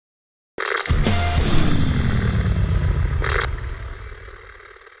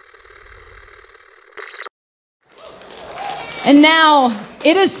And now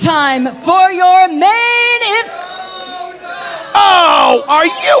it is time for your main event. Oh, are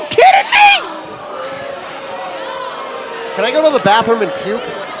you kidding me? Can I go to the bathroom and puke?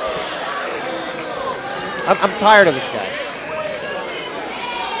 I'm tired of this guy.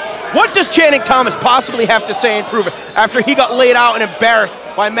 What does Channing Thomas possibly have to say and prove it after he got laid out and embarrassed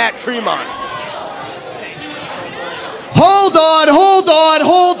by Matt Tremont? Hold on, hold on,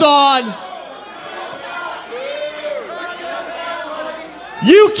 hold on.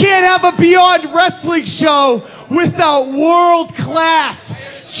 You can't have a Beyond Wrestling show without world-class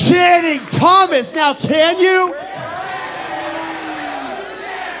Channing Thomas. Now, can you?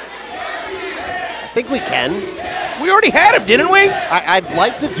 I think we can. We already had him, didn't we? I'd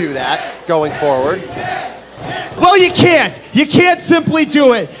like to do that going forward. Well, you can't. You can't simply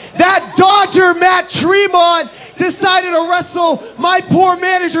do it. That Dodger Matt Tremont decided to wrestle my poor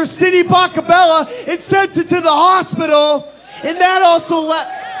manager, Sidney Bakabella, and sent it to the hospital. And that also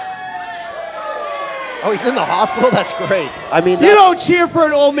Oh, he's in the hospital? That's great. I mean, you don't cheer for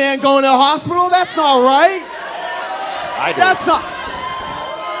an old man going to the hospital. That's not right. I do. That's not.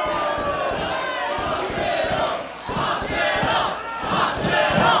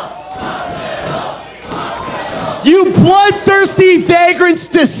 You bloodthirsty vagrants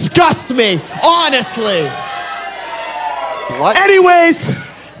disgust me, honestly. Anyways,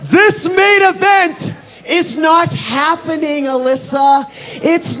 this main event is not happening, Alyssa.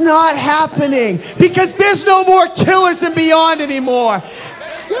 It's not happening because there's no more Killers and Beyond anymore.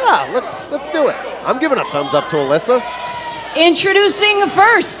 Yeah, let's do it. I'm giving a thumbs up to Alyssa. Introducing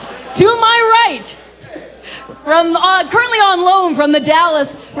first, to my right, from currently on loan from the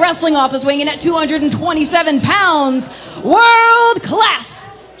Dallas Wrestling Office, weighing in at 227 pounds, world class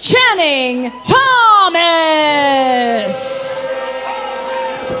Channing Thomas.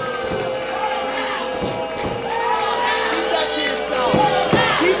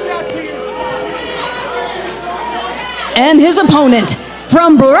 And his opponent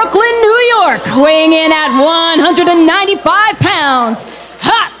from Brooklyn, New York, weighing in at 195 pounds,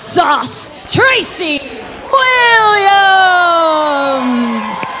 Hot Sauce Tracy Williams.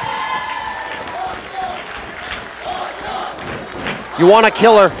 You want a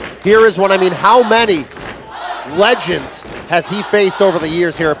killer? Here is one. I mean, how many legends has he faced over the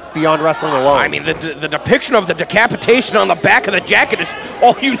years here at Beyond Wrestling alone? I mean, the depiction of the decapitation on the back of the jacket is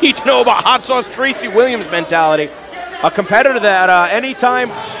all you need to know about Hot Sauce Tracy Williams mentality. A competitor that anytime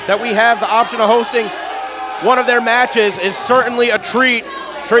that we have the option of hosting one of their matches is certainly a treat.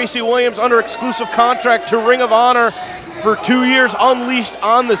 Tracy Williams under exclusive contract to Ring of Honor for 2 years, unleashed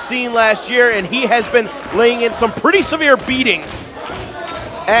on the scene last year, and he has been laying in some pretty severe beatings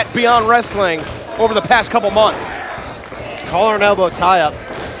at Beyond Wrestling over the past couple months. Collar and elbow tie-up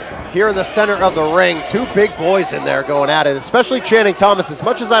here in the center of the ring. Two big boys in there going at it, especially Channing Thomas. As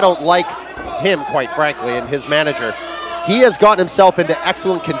much as I don't like him, quite frankly, and his manager, he has gotten himself into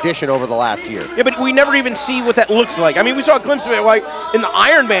excellent condition over the last year. Yeah, but we never even see what that looks like. I mean, we saw a glimpse of it like in the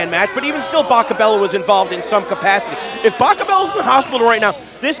Iron Man match, but even still, Bakabella was involved in some capacity. If Bakabella's in the hospital right now,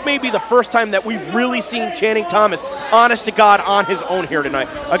 this may be the first time that we've really seen Channing Thomas, honest to God, on his own here tonight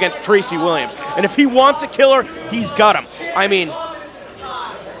against Tracy Williams. And if he wants a killer, he's got him. I mean,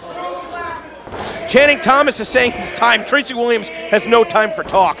 Channing Thomas is saying it's time. Tracy Williams has no time for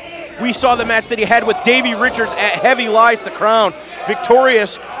talk. We saw the match that he had with Davey Richards at Heavy Lies the Crown,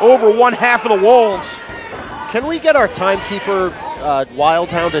 victorious over one half of the Wolves. Can we get our timekeeper,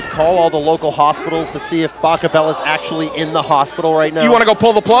 Wildhound, to call all the local hospitals to see if Bakabella's actually in the hospital right now? You want to go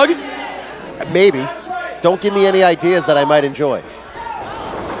pull the plug? Maybe. Don't give me any ideas that I might enjoy.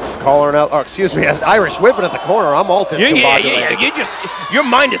 Calling out, oh, excuse me, Irish whipping at the corner. I'm all discombobulated. Yeah. Your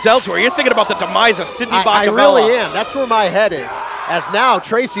mind is elsewhere. You're thinking about the demise of Sidney Bakabella. I really am. That's where my head is. As now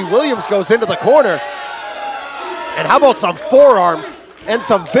Tracy Williams goes into the corner. And how about some forearms and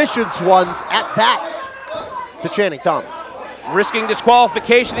some vicious ones at that to Channing Thomas. Risking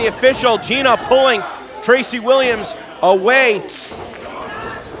disqualification, the official, Gina pulling Tracy Williams away.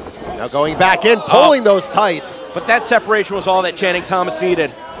 Now going back in, pulling those tights. But that separation was all that Channing Thomas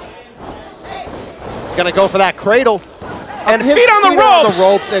needed. He's gonna go for that cradle. And feet on the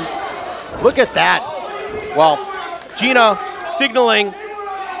ropes. And look at that. Well, Gina signaling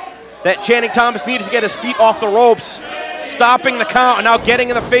that Channing Thomas needed to get his feet off the ropes, stopping the count, and now getting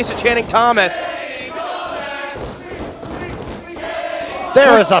in the face of Channing Thomas.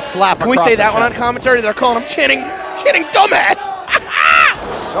 There is a slap across the chest. Can we say that one on commentary? They're calling him Channing dumbass.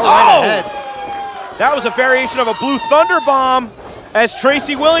 Go right ahead. That was a variation of a Blue Thunder Bomb as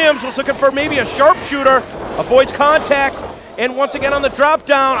Tracy Williams was looking for maybe a sharpshooter, avoids contact, and once again on the drop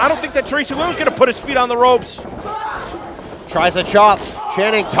down, I don't think that Tracy Williams is going to put his feet on the ropes. Tries a chop.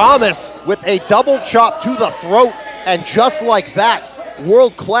 Channing Thomas with a double chop to the throat. And just like that,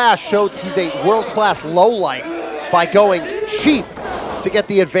 World Class shows he's a World Class lowlife by going cheap to get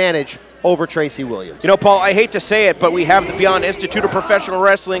the advantage over Tracy Williams. You know, Paul, I hate to say it, but we have the Beyond Institute of Professional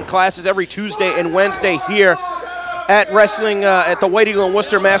Wrestling classes every Tuesday and Wednesday here at wrestling at the White Eagle in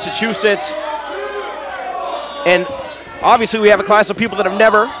Worcester, Massachusetts. And obviously we have a class of people that have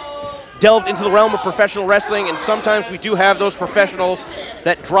never delved into the realm of professional wrestling, and sometimes we do have those professionals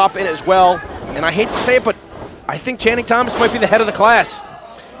that drop in as well. And I hate to say it, but I think Channing Thomas might be the head of the class.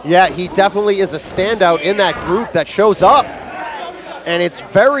 Yeah, he definitely is a standout in that group that shows up. And it's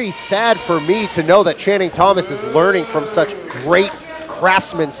very sad for me to know that Channing Thomas is learning from such great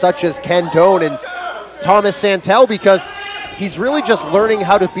craftsmen such as Ken Doan and Thomas Santel, because he's really just learning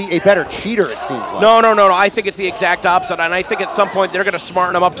how to be a better cheater, it seems like. No. I think it's the exact opposite, and I think at some point they're going to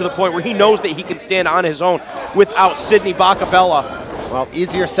smarten him up to the point where he knows that he can stand on his own without Sidney Bakabella. Well,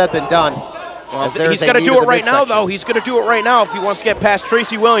 easier said than done. Well, he's got to do it right now, though. He's going to do it right now if he wants to get past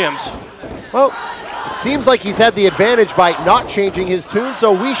Tracy Williams. Well, it seems like he's had the advantage by not changing his tune,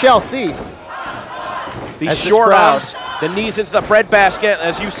 so we shall see. These short arms, the knees into the breadbasket.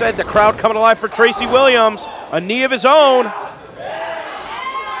 As you said, the crowd coming alive for Tracy Williams. A knee of his own.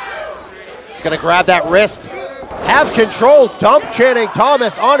 He's going to grab that wrist. Have control. Dump Channing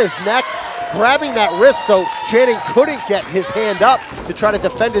Thomas on his neck. Grabbing that wrist so Channing couldn't get his hand up to try to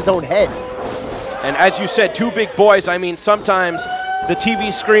defend his own head. And as you said, two big boys. I mean, sometimes the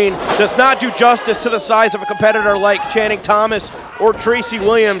TV screen does not do justice to the size of a competitor like Channing Thomas or Tracy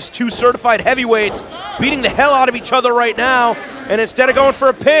Williams, two certified heavyweights beating the hell out of each other right now. And instead of going for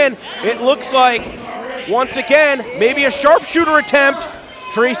a pin, it looks like, once again, maybe a sharpshooter attempt.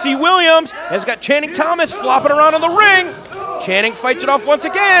 Tracy Williams has got Channing Thomas flopping around on the ring. Channing fights it off once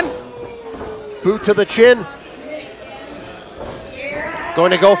again. Boot to the chin.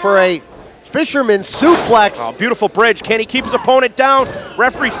 Going to go for a fisherman suplex. Oh, beautiful bridge. Can he keep his opponent down?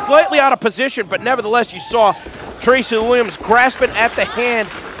 Referee slightly out of position, but nevertheless, you saw Tracy Williams grasping at the hand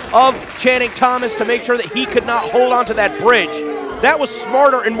of Channing Thomas to make sure that he could not hold on to that bridge. That was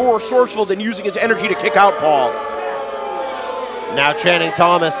smarter and more resourceful than using his energy to kick out Paul. Now Channing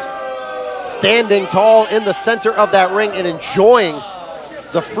Thomas standing tall in the center of that ring and enjoying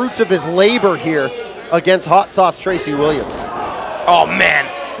the fruits of his labor here against Hot Sauce Tracy Williams. Oh man,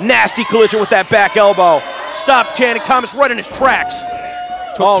 nasty collision with that back elbow. Stopped Channing Thomas right in his tracks.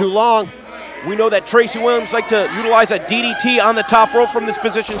 Took too long. We know that Tracy Williams like to utilize a DDT on the top rope from this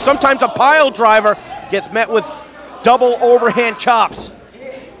position. Sometimes a pile driver gets met with double overhand chops.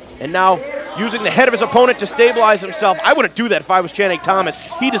 And now using the head of his opponent to stabilize himself. I wouldn't do that if I was Channing Thomas.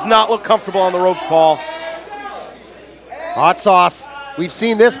 He does not look comfortable on the ropes, Paul. Hot Sauce, we've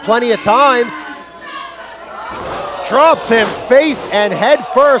seen this plenty of times. Drops him face and head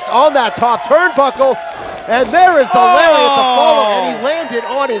first on that top turnbuckle. And there is the lariat to follow, and he landed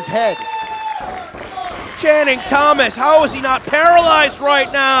on his head. Channing Thomas, how is he not paralyzed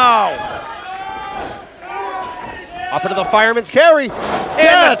right now? Up into the fireman's carry.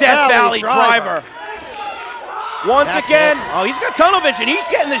 And the Death Valley driver. Once again, he's got tunnel vision. He's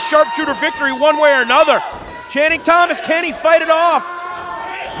getting this sharpshooter victory one way or another. Channing Thomas, can he fight it off?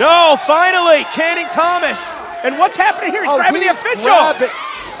 No, finally, Channing Thomas. And what's happening here? He's grabbing the official.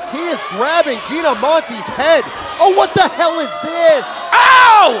 He is grabbing Gina Monte's head. Oh, what the hell is this?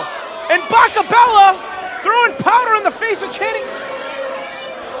 Ow! And Bakabella throwing powder in the face of Channing.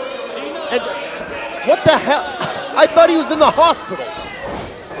 And what the hell? I thought he was in the hospital.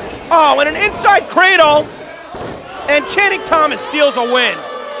 Oh, and an inside cradle. And Channing Thomas steals a win.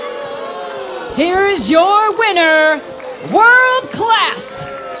 Here is your winner, world class,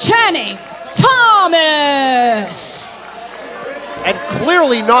 Channing Thomas. And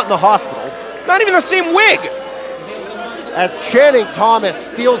clearly not in the hospital. Not even the same wig. As Channing Thomas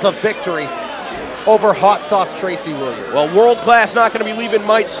steals a victory over Hot Sauce Tracy Williams. Well, world class not going to be leaving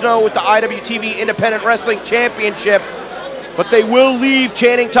Mike Snow with the IWTV Independent Wrestling Championship, but they will leave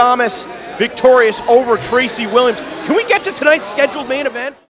Channing Thomas victorious over Tracy Williams. Can we get to tonight's scheduled main event?